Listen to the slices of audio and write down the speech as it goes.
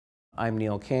I'm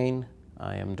Neal Cayne.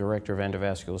 I am Director of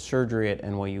Endovascular Surgery at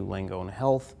NYU Langone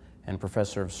Health and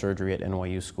Professor of Surgery at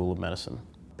NYU School of Medicine.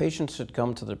 Patients should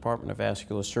come to the Department of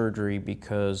Vascular Surgery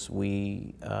because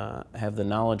we have the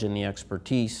knowledge and the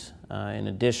expertise. In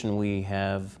addition, we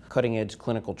have cutting-edge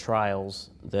clinical trials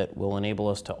that will enable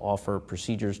us to offer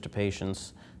procedures to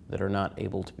patients that are not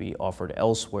able to be offered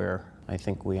elsewhere. I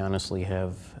think we honestly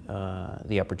have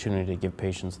the opportunity to give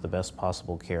patients the best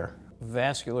possible care.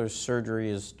 Vascular surgery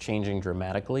is changing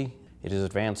dramatically. It is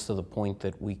advanced to the point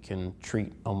that we can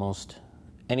treat almost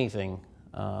anything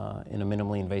in a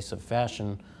minimally invasive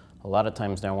fashion, a lot of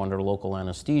times now under local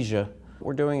anesthesia.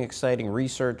 We're doing exciting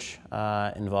research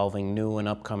involving new and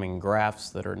upcoming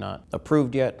grafts that are not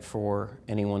approved yet for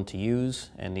anyone to use,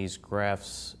 and these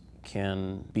grafts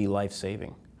can be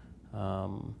life-saving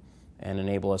and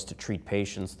enable us to treat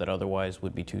patients that otherwise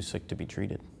would be too sick to be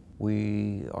treated.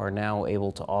 We are now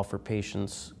able to offer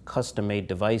patients custom-made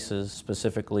devices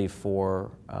specifically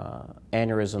for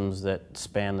aneurysms that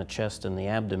span the chest and the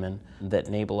abdomen that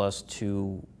enable us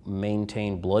to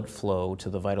maintain blood flow to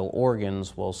the vital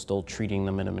organs while still treating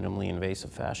them in a minimally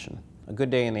invasive fashion. A good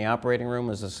day in the operating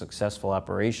room is a successful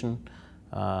operation,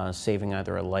 saving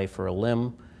either a life or a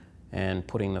limb and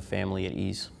putting the family at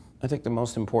ease. I think the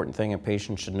most important thing a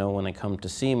patient should know when they come to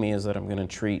see me is that I'm going to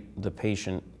treat the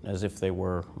patient as if they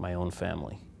were my own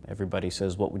family. Everybody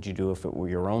says, what would you do if it were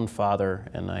your own father?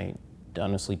 And I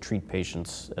honestly treat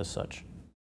patients as such.